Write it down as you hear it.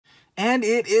And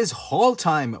it is haul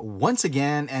time once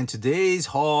again, and today's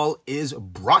haul is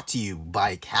brought to you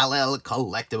by Kalel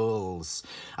Collectibles.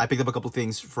 I picked up a couple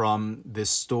things from this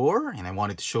store and I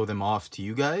wanted to show them off to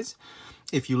you guys.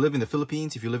 If you live in the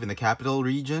Philippines, if you live in the capital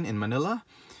region in Manila,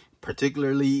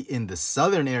 particularly in the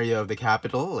southern area of the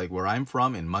capital, like where I'm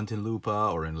from, in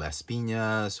Muntinlupa or in Las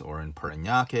Piñas or in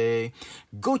Parañaque,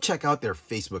 go check out their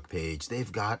Facebook page.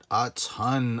 They've got a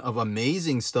ton of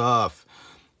amazing stuff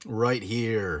right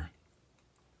here.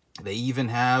 They even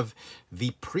have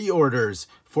the pre-orders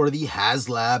for the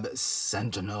HasLab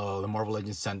Sentinel, the Marvel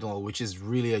Legends Sentinel, which is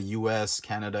really a US,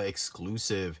 Canada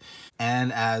exclusive.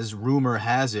 And as rumor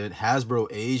has it, Hasbro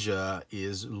Asia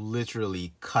is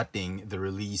literally cutting the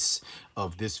release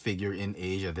of this figure in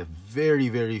Asia. There are very,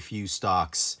 very few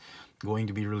stocks going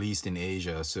to be released in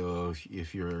Asia. So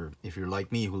if you're like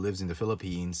me who lives in the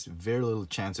Philippines, very little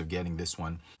chance of getting this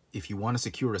one. If you want to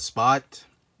secure a spot,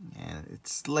 and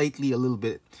it's slightly a little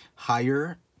bit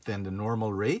higher than the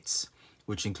normal rates,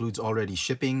 which includes already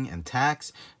shipping and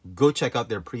tax, go check out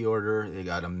their pre-order. They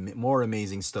got more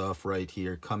amazing stuff right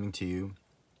here coming to you.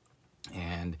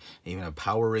 And they even have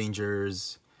Power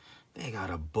Rangers. They got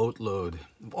a boatload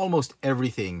of almost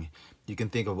everything you can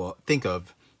think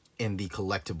of in the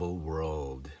collectible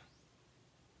world.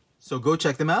 So go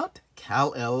check them out,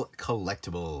 Kalel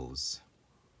Collectibles.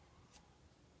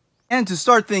 And to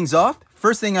start things off,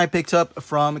 first thing I picked up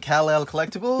from Kalel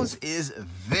Collectibles is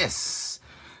this.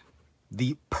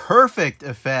 The Perfect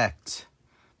Effect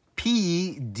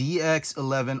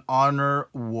PDX11 Honor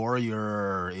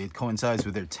Warrior. It coincides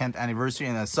with their 10th anniversary,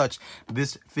 and as such,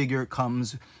 this figure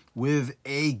comes with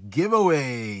a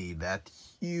giveaway. That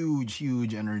huge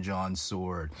Energon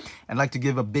sword. I'd like to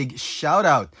give a big shout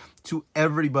out to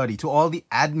everybody, to all the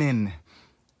admin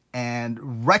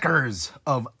and wreckers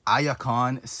of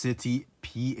Ayacon City,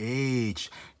 PH.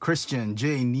 Christian,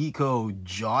 Jay, Nico,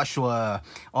 Joshua,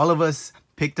 all of us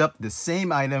picked up the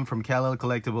same item from Kalel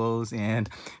Collectibles, and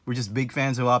we're just big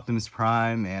fans of Optimus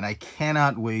Prime, and I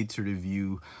cannot wait to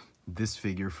review this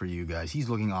figure for you guys. He's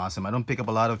looking awesome. I don't pick up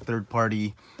a lot of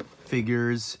third-party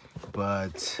figures,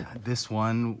 but this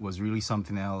one was really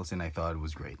something else, and I thought it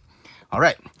was great. All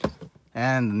right,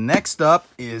 and next up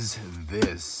is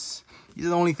this. These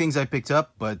are the only things I picked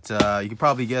up, but you can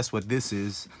probably guess what this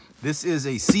is. This is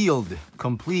a sealed,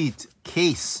 complete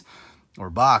case or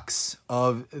box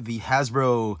of the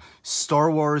Hasbro Star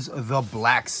Wars The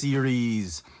Black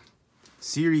Series.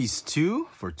 Series 2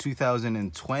 for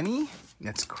 2020.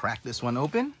 Let's crack this one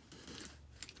open.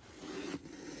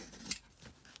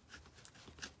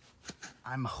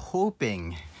 I'm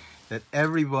hoping that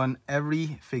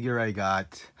every figure I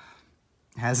got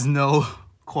has no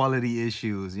quality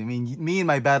issues. I mean, me and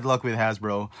my bad luck with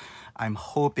Hasbro, I'm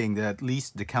hoping that at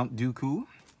least the Count Dooku,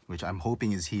 which I'm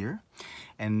hoping is here,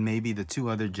 and maybe the two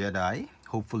other Jedi,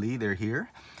 hopefully they're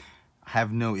here,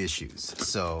 have no issues.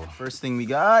 So first thing we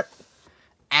got,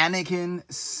 Anakin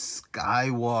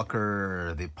Skywalker,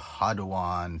 the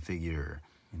Padawan figure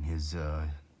in his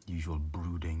usual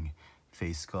brooding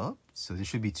face sculpt. So there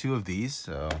should be two of these.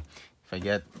 So if I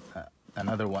get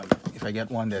another one, if I get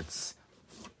one that's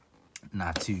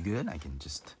not too good, I can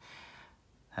just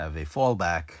have a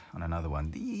fallback on another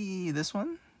one. This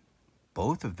one,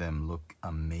 both of them look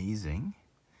amazing.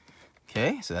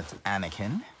 Okay, so that's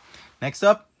Anakin. Next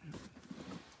up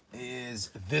is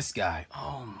this guy.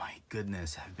 Oh my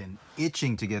goodness, I've been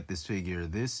itching to get this figure.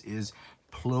 This is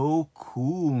Plo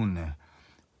Koon, one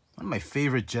of my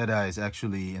favorite Jedis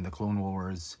actually in the Clone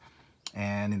Wars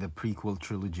and in the prequel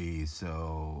trilogy.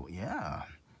 So yeah.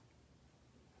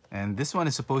 And this one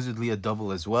is supposedly a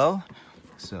double as well.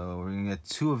 So we're gonna get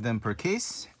two of them per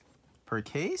case.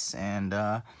 And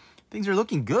things are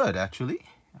looking good actually.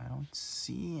 I don't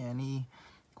see any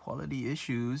quality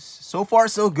issues. So far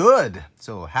so good.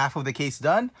 So half of the case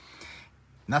done.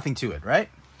 Nothing to it, right?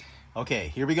 Okay,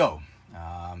 here we go.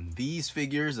 These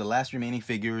figures, the last remaining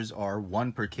figures, are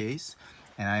one per case.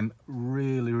 And I'm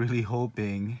really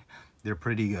hoping they're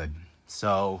pretty good.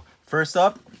 So first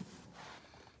up,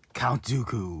 Count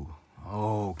Dooku.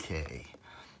 Okay.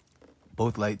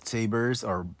 Both lightsabers,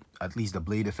 or at least the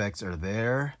blade effects, are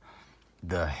there.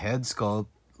 The head sculpt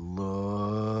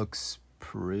looks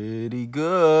pretty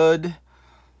good.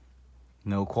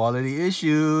 No quality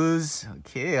issues.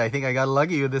 Okay, I think I got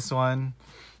lucky with this one.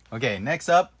 Okay, next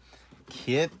up,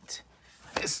 Kit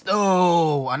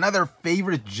Fisto, another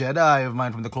favorite Jedi of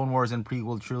mine from the Clone Wars and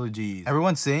prequel trilogies.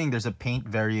 Everyone's saying there's a paint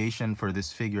variation for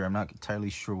this figure. I'm not entirely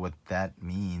sure what that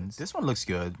means. This one looks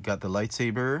good. Got the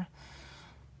lightsaber.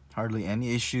 Hardly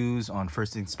any issues on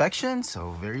first inspection,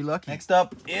 so very lucky. Next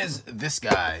up is this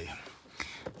guy.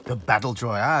 The Battle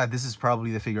Droid. This is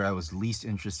probably the figure I was least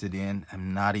interested in.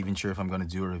 I'm not even sure if I'm going to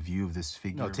do a review of this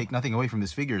figure. No, take nothing away from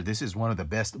this figure. This is one of the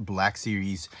best Black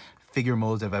Series figure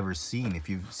molds I've ever seen. If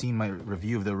you've seen my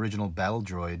review of the original Battle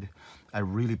Droid, I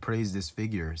really praise this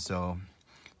figure. So,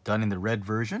 done in the red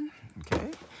version.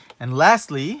 Okay. And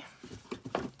lastly,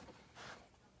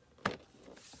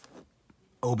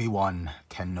 Obi-Wan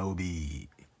Kenobi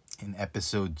in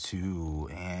episode 2.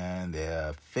 And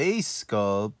the face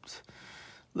sculpt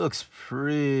looks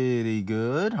pretty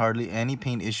good. Hardly any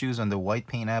paint issues on the white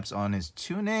paint apps on his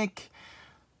tunic.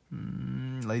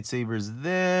 Lightsabers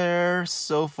there.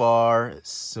 So far,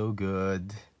 so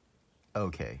good.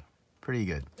 Okay, pretty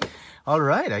good. All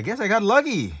right, I guess I got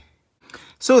lucky.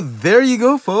 So there you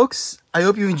go, folks. I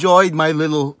hope you enjoyed my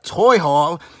little toy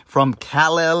haul from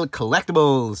Kalel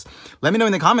Collectibles. Let me know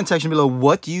in the comment section below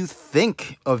what you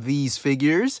think of these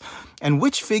figures and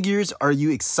which figures are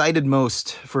you excited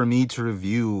most for me to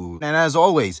review. And as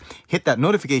always, hit that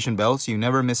notification bell so you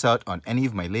never miss out on any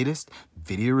of my latest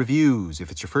video reviews.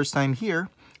 If it's your first time here,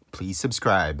 please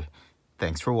subscribe.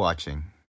 Thanks for watching.